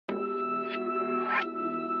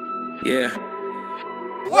Yeah.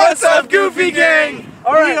 What's up, Goofy Gang?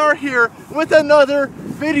 We are here with another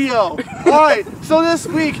video. Alright, so this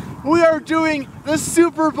week we are doing the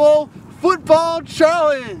Super Bowl football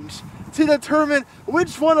challenge to determine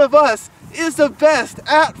which one of us is the best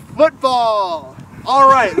at football.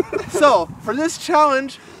 Alright, so for this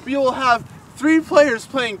challenge we will have 3 players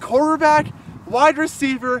playing quarterback, wide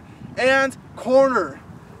receiver, and corner.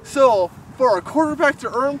 So for a quarterback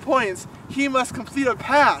to earn points, he must complete a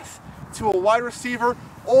pass to a wide receiver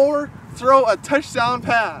or throw a touchdown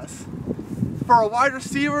pass. For a wide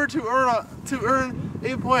receiver to earn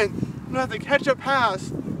a point, you have to catch a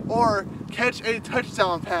pass or catch a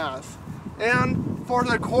touchdown pass. And for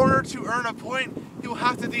the corner to earn a point, you'll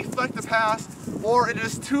have to deflect the pass, or it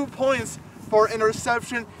is 2 points for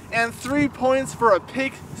interception and 3 points for a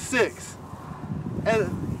pick 6.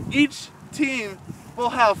 And each team will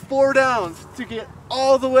have 4 downs to get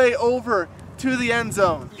all the way over to the end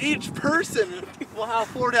zone. Each person will have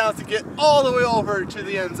 4 downs to get all the way over to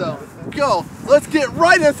the end zone. Go, let's get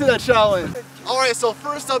right into the challenge. Alright, so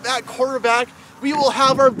first up at quarterback, we will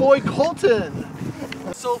have our boy Colton.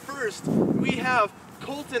 So first, we have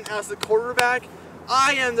Colton as the quarterback,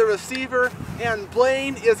 I am the receiver, and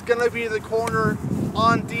Blaine is gonna be the corner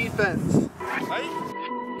on defense.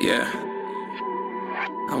 Right? Yeah.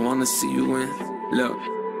 I wanna see you win. Look.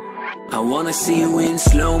 I wanna see you in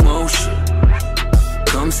slow motion.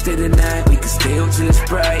 Come stay the night, we can stay up till it's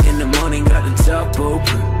bright. In the morning, got the top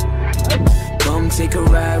open. Come take a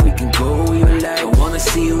ride, we can go where you like. I wanna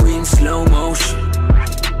see you in slow motion.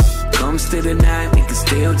 Come stay the night, we can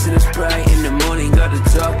stay up till it's bright. In the morning, got the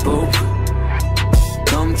top open.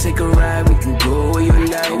 Come take a ride, we can go where you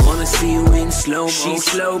like. I wanna see you in slow motion. She's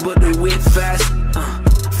slow, but the whip fast.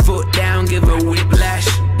 Foot down, give her whiplash.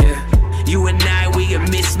 Yeah, you and I, we a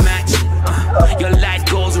mismatch. Your life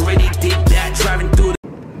goals already did that. Driving through the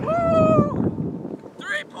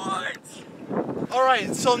 3 points.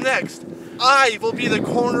 Alright, so next, I will be the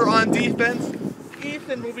corner on defense,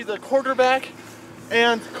 Ethan will be the quarterback,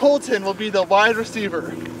 and Colton will be the wide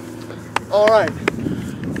receiver. Alright,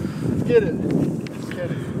 get it.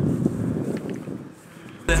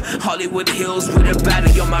 Hollywood Hills with a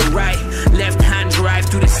battery on my right. Left hand drive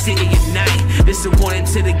through the city at night. This is warning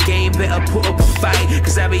to the game, better put up a fight,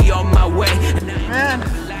 cause I be on my way. Man,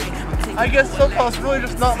 I guess football's really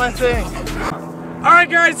just not my thing. Alright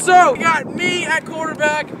guys, so we got me at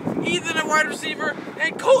quarterback, Ethan at wide receiver,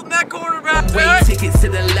 and Colton at quarterback. Way tickets to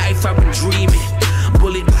the life I've been dreaming.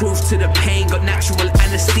 Bulletproof to the pain, got natural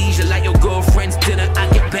anesthesia. Like your girlfriend's dinner, I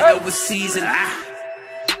get better with season.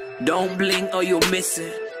 Don't blink or you'll miss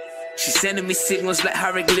it. She's sending me signals like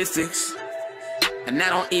hieroglyphics, and I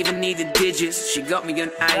don't even need the digits. She got me on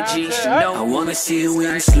IG, she know. I wanna see you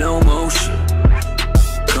in slow motion.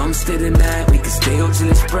 Come stay the night, we can stay up till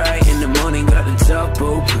it's bright. In the morning, got the top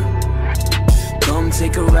open. Come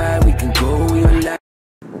take a ride, we can go where you like.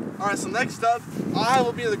 Alright, so next up, I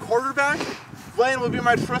will be the quarterback, Blaine will be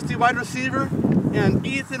my trusty wide receiver, and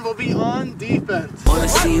Ethan will be on defense. Wanna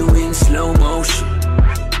see you in slow motion.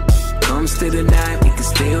 Come stay the night, we can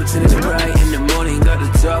stay up till it's bright. In the morning, got the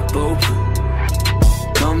top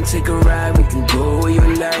open. Come take a ride, we can go where you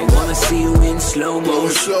like. Wanna see you in slow motion.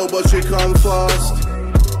 Going slow, but you come fast.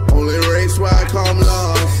 Only race where I come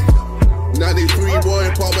last. 93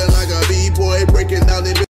 boy, popping like a B-boy. Breaking down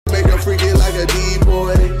the make a freaky like a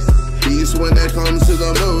D-boy. Beast when it comes to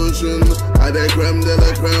the motion. I the creme de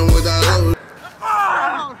la creme with a lotion.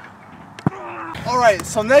 Alright,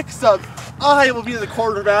 so next up, I will be the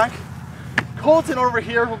quarterback. Colton over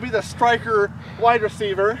here will be the striker wide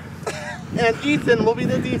receiver, and Ethan will be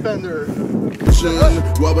the defender.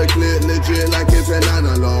 Rubber clip legit like it's an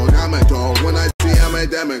analog. I'm a dog when I see I'm a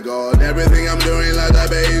demigod. Everything I'm doing like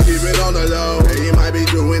that, babe, keep it on the low. Hey, you might be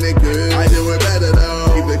doing it good, I do it better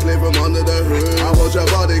though. Keep the clip from under the hood, I watch your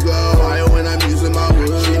body glow. Fire when I'm using my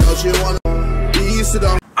wood. She knows she wanna be used to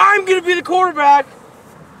the. I'm gonna be the quarterback.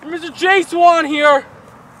 Mr. J Swan here.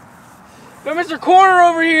 Got Mr. Corner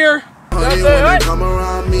over here. Honey, when you come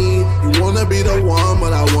around me, you wanna be the one,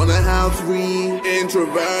 but I wanna have 3.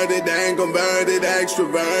 Introverted and converted,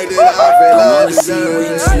 extroverted. I wanna see you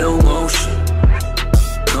in slow motion.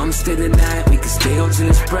 Come stay the night, we can stay up till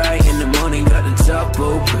it's bright. In the morning, got the top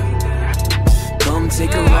open. Come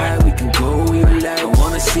take a ride, we can go where you like. I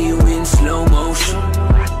wanna see you in slow motion.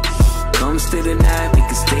 Come stay the night, we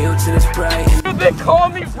can stay up till it's bright. They call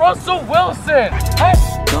me Russell Wilson.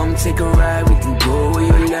 Come take a ride, we can go where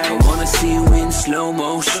you like. I wanna see you in slow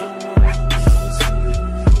motion.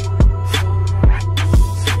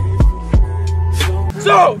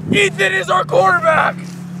 So, Ethan is our quarterback.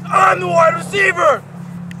 I'm the wide receiver.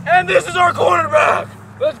 And this is our cornerback.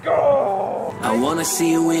 Let's go! I wanna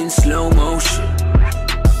see you in slow motion.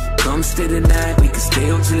 Come stay the night, we can stay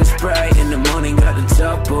until it's bright. In the morning, got the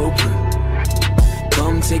top open.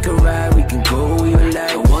 Come take a ride, we can go where you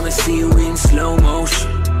like. I wanna see you in slow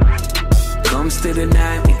motion. Come stay the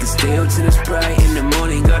night, we can stay until it's bright. In the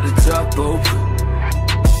morning, got the top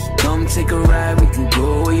open. Come take a ride, we can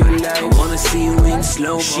go where you like. I wanna see you in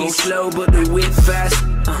slow motion. She's slow, but the whip fast.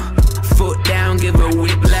 Foot down, give her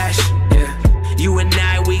whiplash. Yeah, you and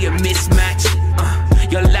I, we a mismatch.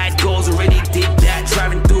 Your life goals already did that.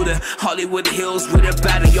 Driving through the Hollywood Hills with a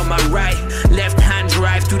battery on my right. Left hand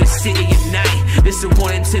drive through the city at night. This is a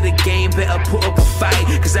warning to the game, better put up a fight,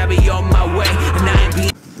 cause I be on my way and I ain't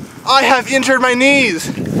be. I have injured my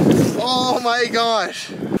knees. Oh my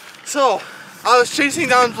gosh. So, I was chasing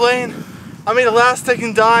down Blaine. I made a last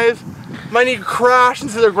second dive. My knee crashed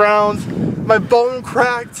into the ground. My bone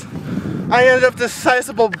cracked. I ended up this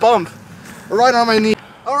sizable bump right on my knee.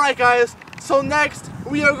 Alright guys, so next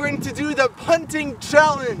we are going to do the punting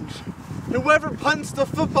challenge. Whoever punts the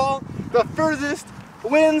football the furthest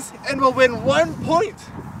wins and will win 1 point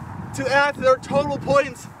to add to their total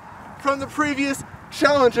points from the previous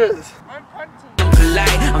challenges.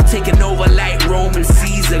 I'm taking over like Roman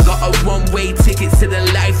Caesar. Got a one-way ticket to the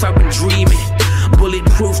life I've been dreaming.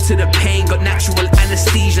 Bulletproof to the pain, got natural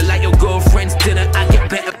anesthesia. Like your girlfriend's dinner, I get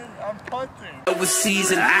better. I'm punting. Over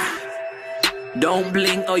season, don't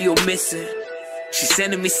blink or you'll miss it. She's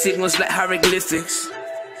sending me signals like hieroglyphics,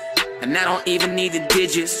 and I don't even need the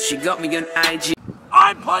digits. She got me on IG.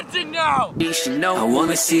 I'm punting now! You should know. I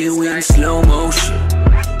wanna see you in slow motion.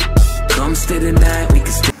 Come stay the night, we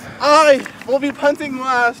can stay. I will be punting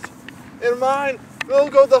last, and mine will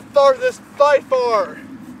go the farthest by far.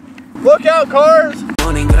 Look out, cars!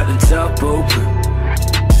 Morning, got the top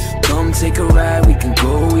open. Come take a ride, we can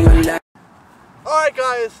go where you like. Alright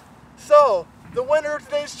guys, so the winner of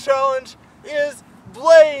today's challenge is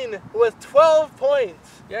Blaine with 12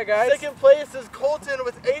 points. Yeah, guys. Second place is Colton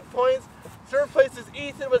with 8 points. Third place is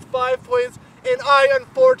Ethan with 5 points. And I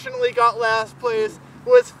unfortunately got last place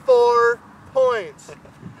with 4 points.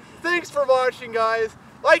 Thanks for watching, guys.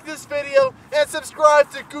 Like this video and subscribe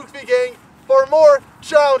to Goofy Gang for more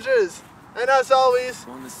challenges. And as always,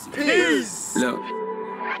 peace. Look,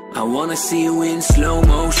 I wanna see you in slow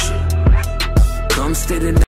motion. Come stay the night.